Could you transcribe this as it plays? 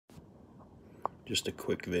Just a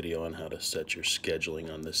quick video on how to set your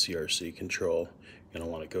scheduling on the CRC control. You're going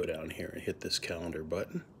to want to go down here and hit this calendar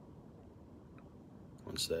button.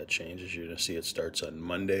 Once that changes, you're going to see it starts on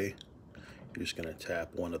Monday. You're just going to tap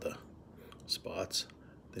one of the spots,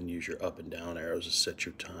 then use your up and down arrows to set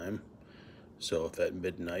your time. So if at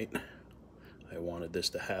midnight I wanted this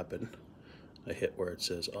to happen, I hit where it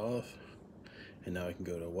says off, and now I can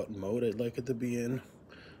go to what mode I'd like it to be in.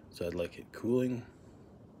 So I'd like it cooling.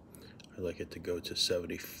 I'd like it to go to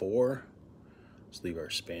 74. Let's leave our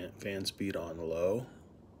fan speed on low.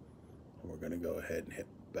 And we're going to go ahead and hit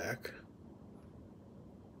back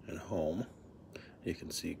and home. You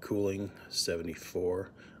can see cooling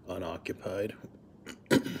 74 unoccupied.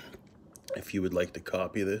 If you would like to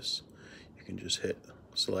copy this, you can just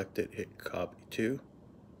select it, hit copy to,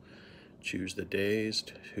 choose the days,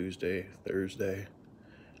 Tuesday, Thursday,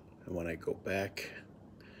 and when I go back,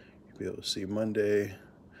 you'll be able to see Monday.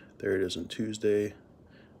 There it is on Tuesday,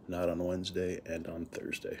 not on Wednesday, and on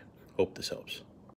Thursday. Hope this helps.